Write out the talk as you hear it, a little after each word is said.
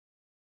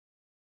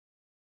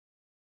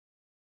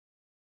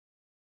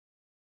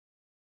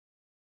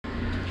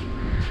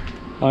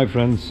Hi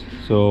friends,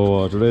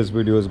 so today's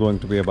video is going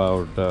to be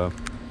about the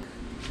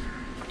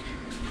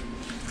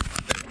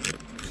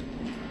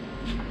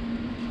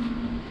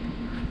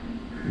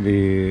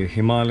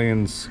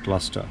Himalayans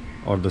cluster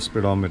or the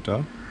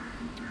speedometer.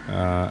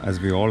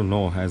 As we all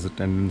know, has a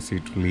tendency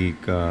to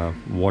leak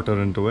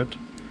water into it,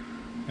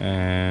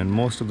 and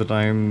most of the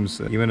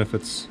times, even if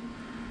it's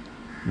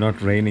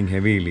not raining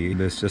heavily,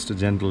 there's just a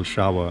gentle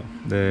shower,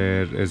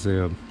 there is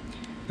a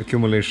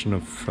accumulation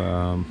of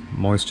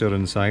moisture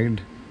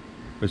inside,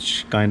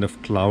 which kind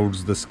of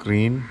clouds the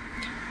screen.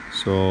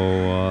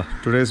 So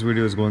today's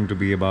video is going to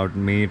be about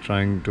me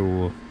trying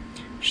to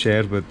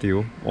share with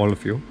you, all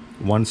of you,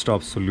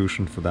 one-stop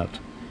solution for that.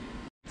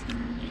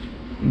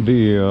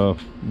 The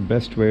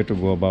best way to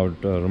go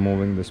about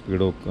removing the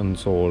speedo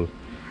console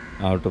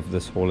out of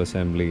this whole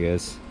assembly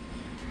is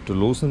to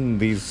loosen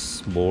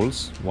these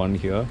bolts, one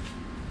here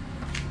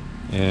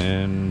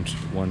and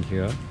one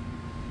here.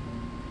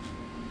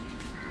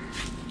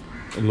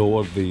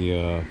 Lower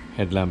the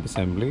headlamp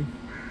assembly,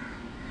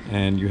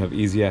 and you have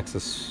easy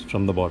access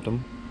from the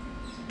bottom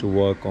to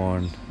work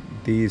on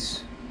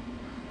these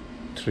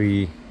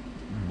three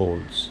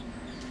bolts.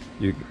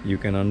 You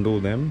can undo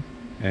them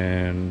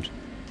and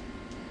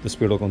the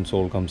speedo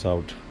console comes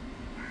out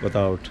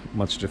without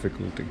much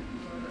difficulty.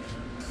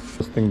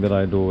 First thing that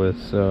I do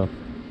is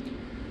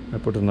I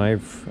put a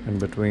knife in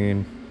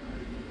between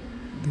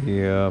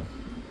the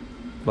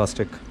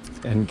plastic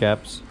end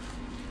caps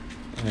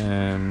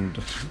and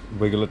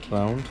wiggle it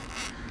around,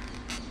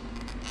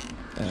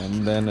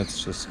 and then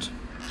it's just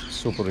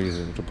super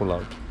easy to pull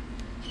out.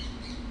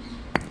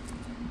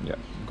 Yeah,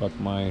 got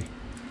my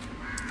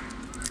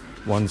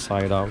one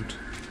side out.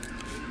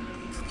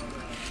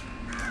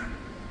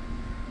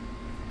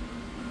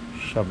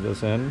 Shove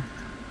this in,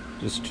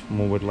 just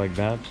move it like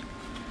that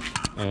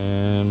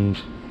and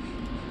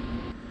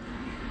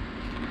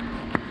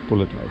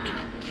pull it out.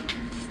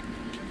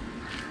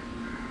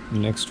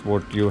 Next,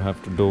 what you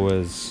have to do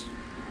is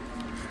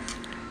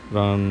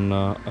run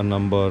a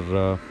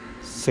number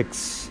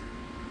 6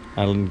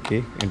 Allen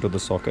key into the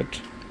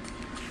socket.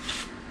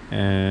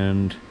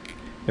 And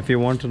if you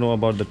want to know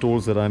about the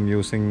tools that I'm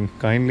using,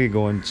 kindly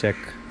go and check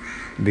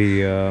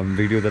the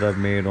video that I've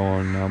made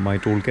on my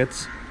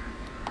toolkits.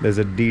 There's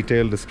a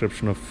detailed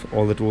description of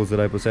all the tools that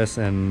I possess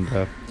and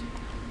the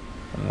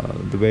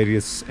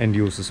various end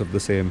uses of the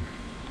same.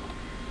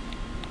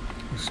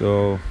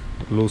 So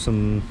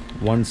loosen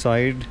one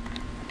side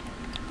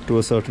to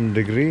a certain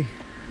degree,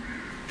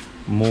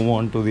 move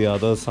on to the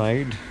other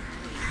side,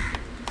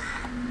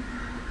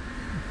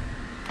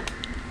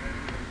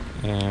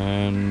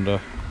 and the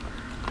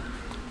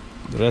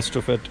rest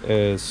of it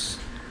is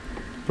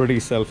pretty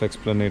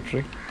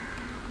self-explanatory.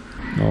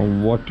 Now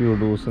what you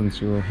do,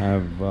 since you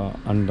have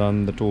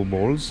undone the two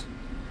bolts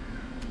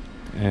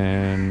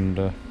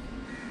and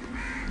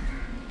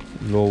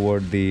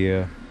lowered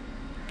the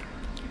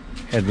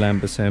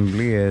headlamp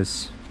assembly,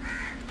 is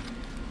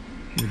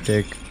you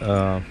take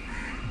a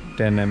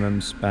 10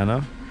 mm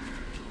spanner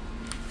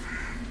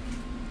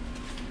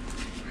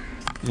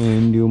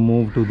and you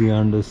move to the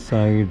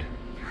underside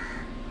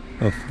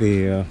of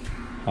the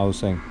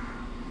housing.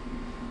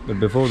 But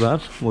before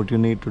that, what you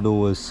need to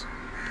do is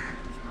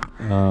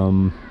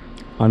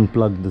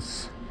unplug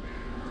this.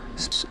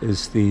 This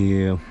is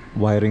the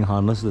wiring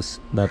harness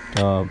that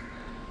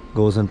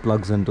goes and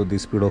plugs into the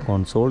speedo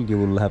console. You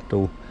will have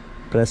to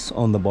press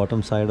on the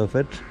bottom side of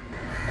it,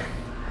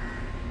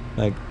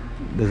 like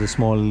there's a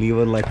small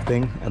lever like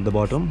thing at the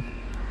bottom.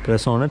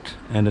 Press on it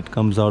and it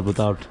comes out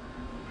without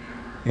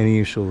any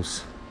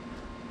issues.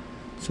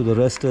 So the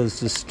rest is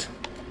just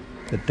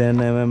the 10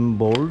 mm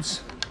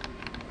bolts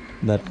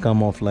that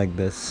come off like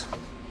this.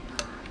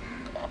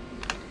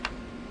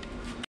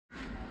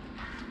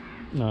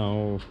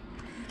 Now,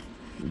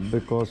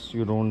 because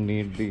you don't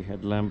need the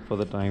headlamp for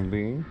the time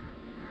being,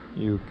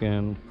 you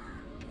can,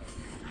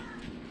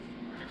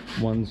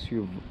 once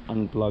you've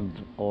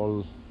unplugged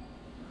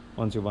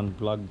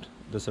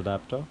this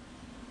adapter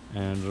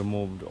and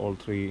removed all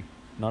three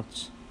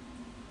nuts,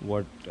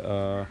 what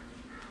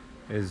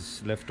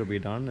is left to be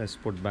done is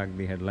put back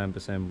the headlamp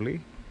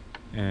assembly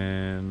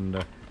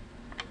and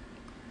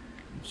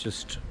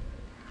just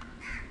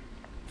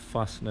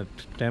fasten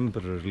it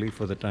temporarily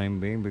for the time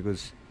being,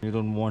 because you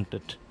don't want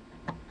it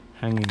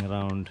hanging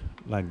around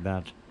like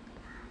that.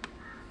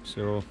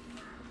 So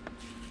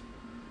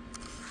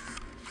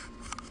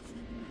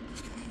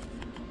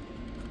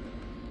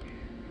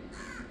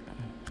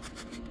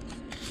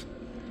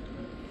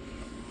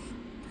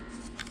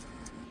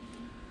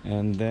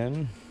and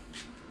then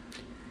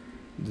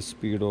the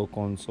speedo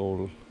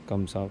console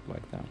comes out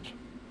like that.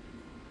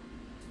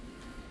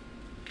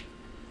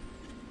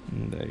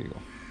 And there you go,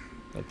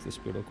 that's the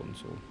speedo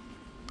console.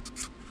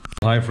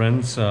 Hi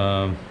friends,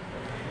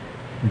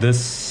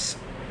 this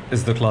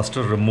is the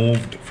cluster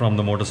removed from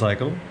the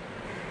motorcycle.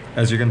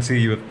 As you can see,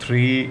 you have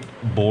 3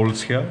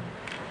 bolts here.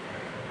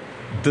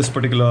 This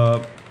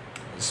particular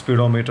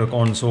speedometer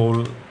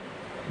console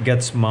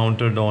gets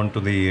mounted onto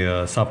the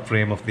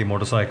subframe of the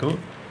motorcycle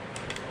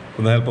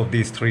with the help of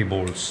these 3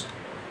 bolts.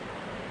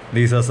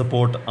 These are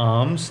support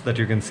arms that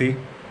you can see,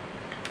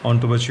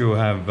 onto which you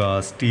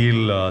have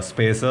steel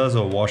spacers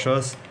or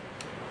washers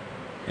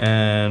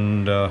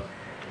and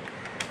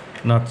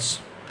nuts.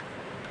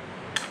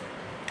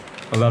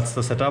 Well, that's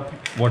the setup.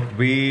 What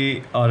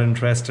we are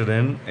interested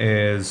in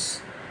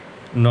is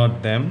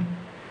not them.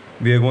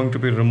 We are going to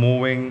be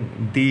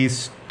removing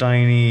these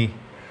tiny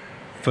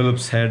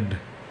Phillips head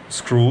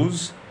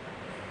screws,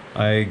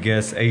 I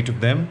guess 8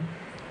 of them,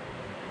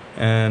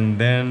 and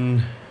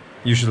then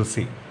you shall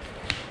see.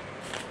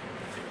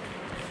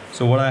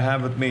 So what I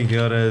have with me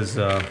here is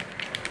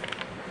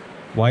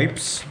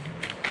wipes.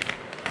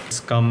 This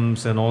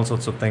comes in all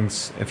sorts of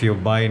things. If you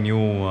buy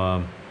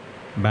new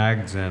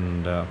bags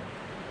and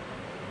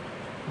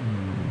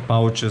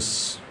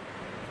pouches,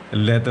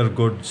 leather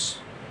goods,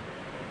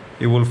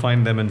 you will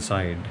find them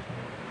inside.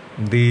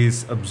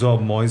 These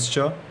absorb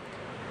moisture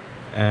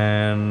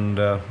and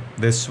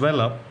they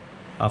swell up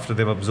after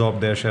they've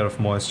absorbed their share of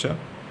moisture.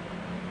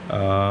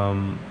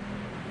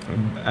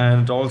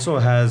 And it also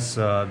has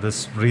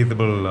this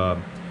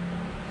breathable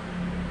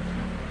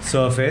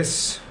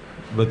surface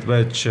with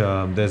which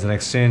there's an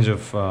exchange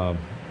of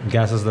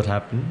gases that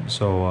happen.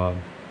 So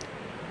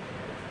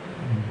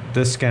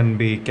this can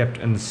be kept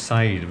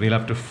inside. We'll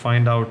have to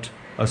find out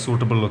a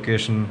suitable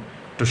location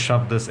to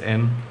shove this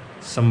in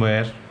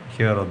somewhere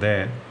here or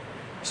there,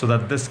 so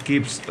that this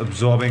keeps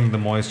absorbing the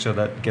moisture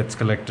that gets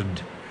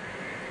collected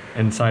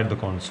inside the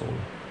console.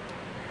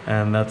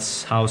 And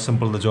that's how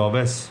simple the job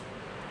is.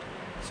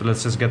 So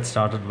let's just get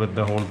started with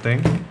the whole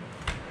thing.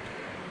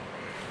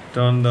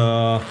 Turn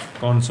the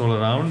console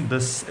around.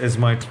 This is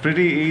it's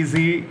pretty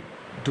easy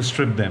to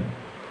strip them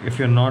if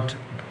you're not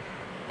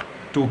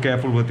too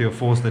careful with your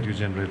force that you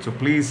generate. So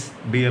please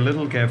be a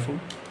little careful.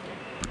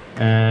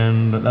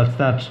 And that's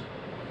that.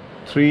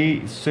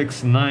 3,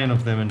 6, 9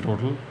 of them in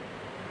total.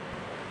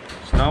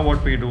 So now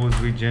what we do is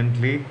we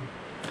gently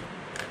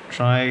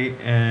try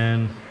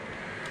and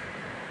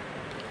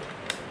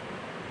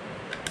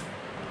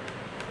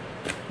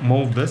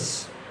move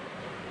this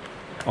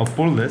or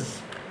pull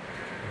this.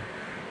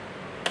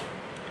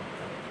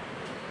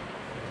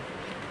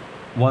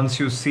 Once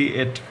you see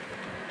it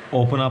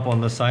open up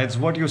on the sides,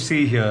 what you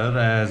see here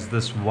as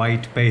this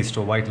white paste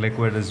or white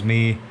liquid is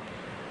me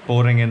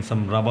pouring in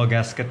some rubber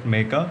gasket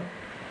maker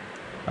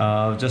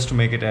just to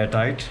make it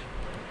airtight.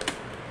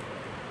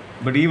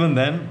 But even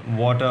then,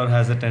 water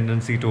has a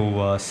tendency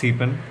to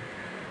seep in,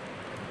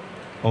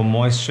 or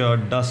moisture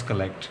does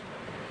collect.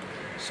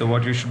 So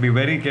what you should be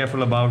very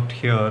careful about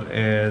here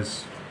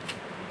is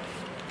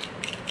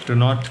to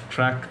not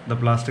crack the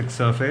plastic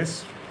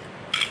surface.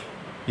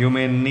 You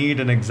may need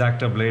an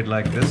X-Acto blade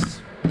like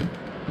this.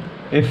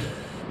 If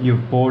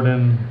you've poured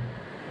in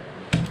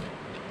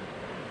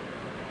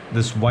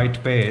this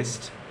white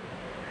paste,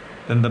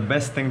 then the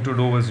best thing to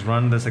do is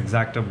run this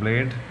X-Acto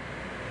blade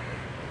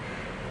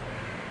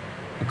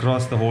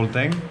across the whole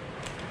thing,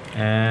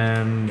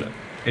 and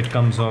it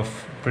comes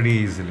off pretty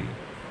easily.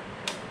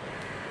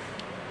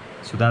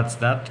 So that's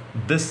that.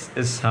 This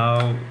is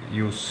how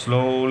you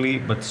slowly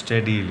but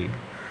steadily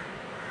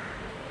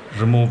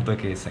remove the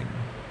casing.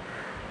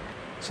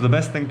 So the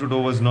best thing to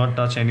do is not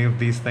touch any of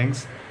these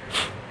things.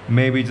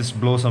 Maybe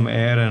just blow some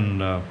air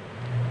and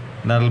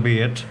that'll be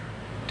it.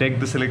 Take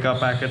the silica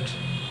packet.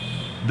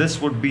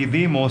 This would be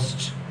the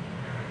most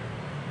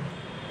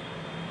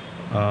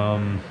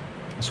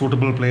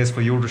suitable place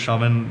for you to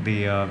shove in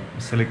the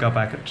silica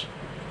packet.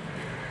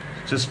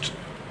 Just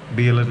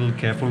be a little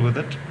careful with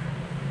it.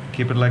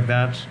 Keep it like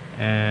that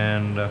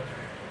and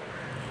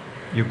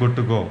you're good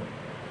to go.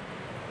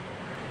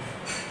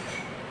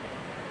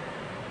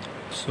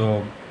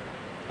 So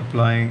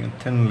applying a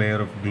thin layer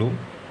of glue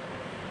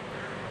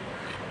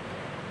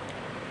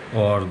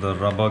or the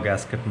rubber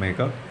gasket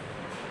maker,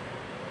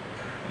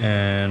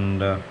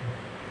 and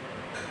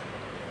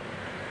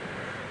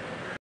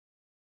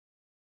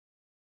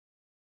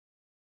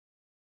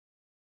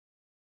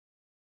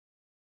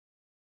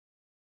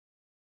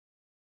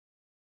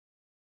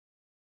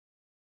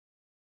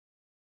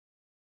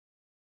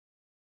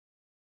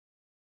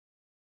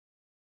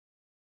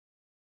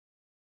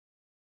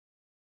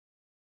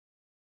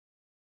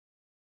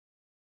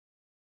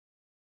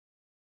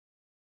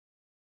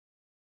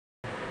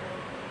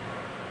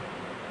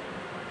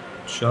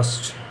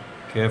just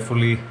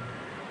carefully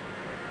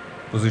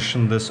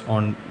position this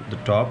on the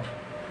top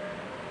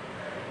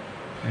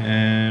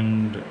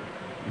and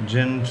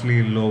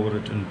gently lower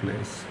it in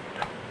place.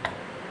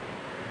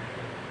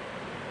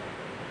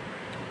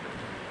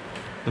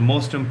 The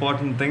most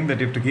important thing that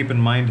you have to keep in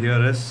mind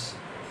here is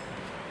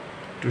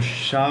to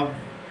shove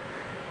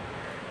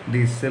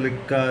the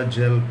silica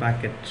gel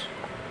packet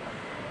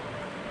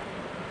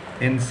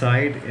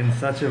inside in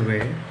such a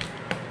way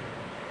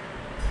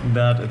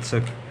that it's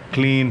a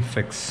clean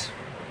fix.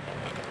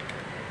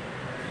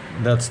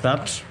 That's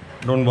that.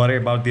 Don't worry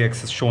about the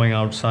excess showing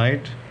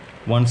outside.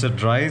 Once it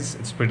dries,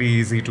 it's pretty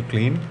easy to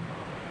clean.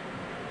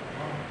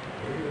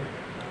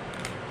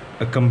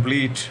 A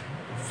complete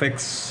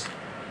fix,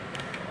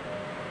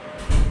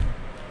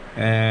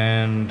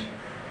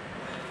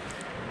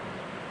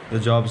 the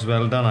job's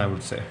well done, I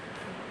would say.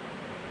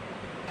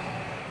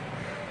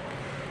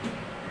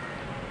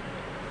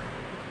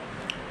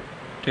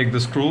 Take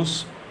the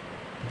screws,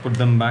 put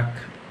them back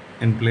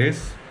in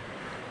place.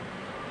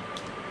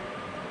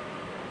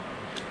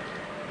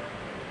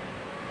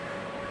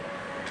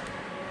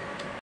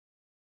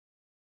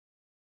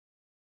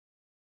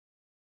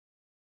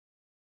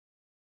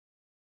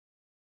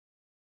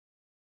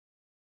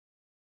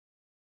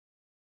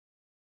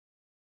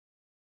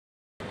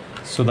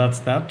 So that's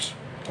that,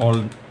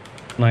 all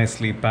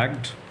nicely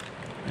packed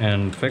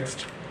and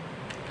fixed.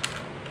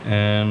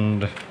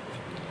 And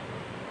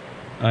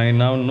I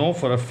now know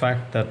for a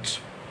fact that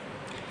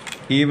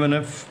even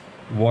if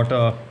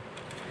water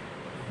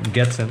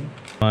gets in,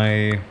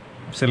 my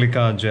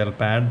silica gel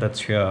pad that's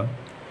here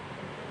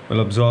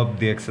will absorb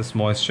the excess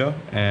moisture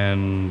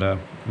and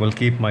will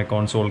keep my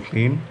console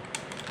clean.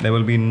 There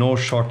will be no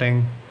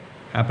shorting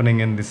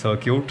happening in the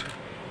circuit.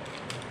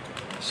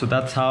 So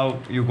that's how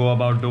you go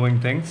about doing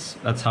things.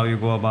 That's how you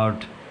go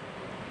about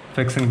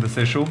fixing this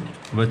issue,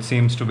 which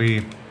seems to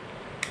be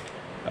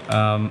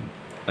a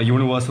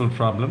universal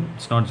problem.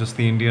 It's not just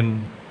the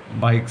Indian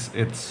bikes,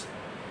 it's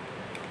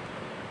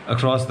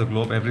across the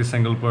globe. Every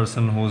single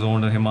person who's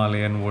owned a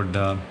Himalayan would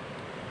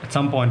at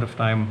some point of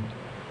time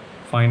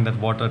find that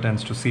water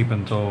tends to seep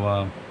in.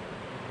 So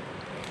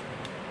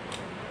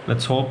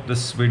let's hope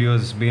this video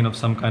has been of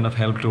some kind of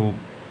help to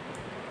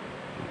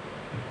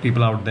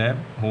people out there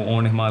who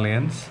own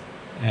Himalayans.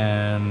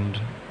 And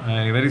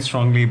I very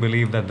strongly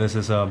believe that this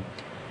is a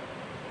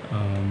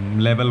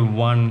level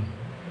 1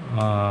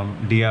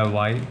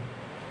 DIY.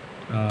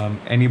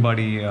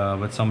 Anybody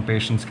with some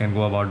patience can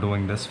go about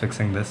doing this,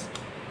 fixing this.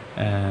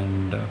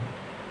 And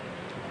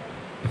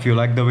if you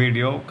like the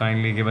video,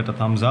 kindly give it a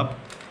thumbs up,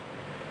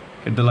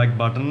 hit the like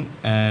button,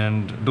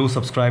 and do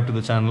subscribe to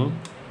the channel.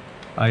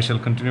 I shall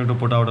continue to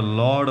put out a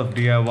lot of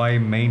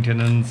DIY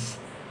maintenance,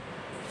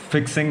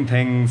 fixing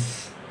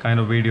things kind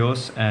of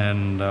videos,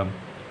 and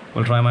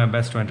will try my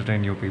best to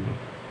entertain you people.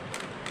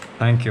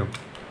 Thank you.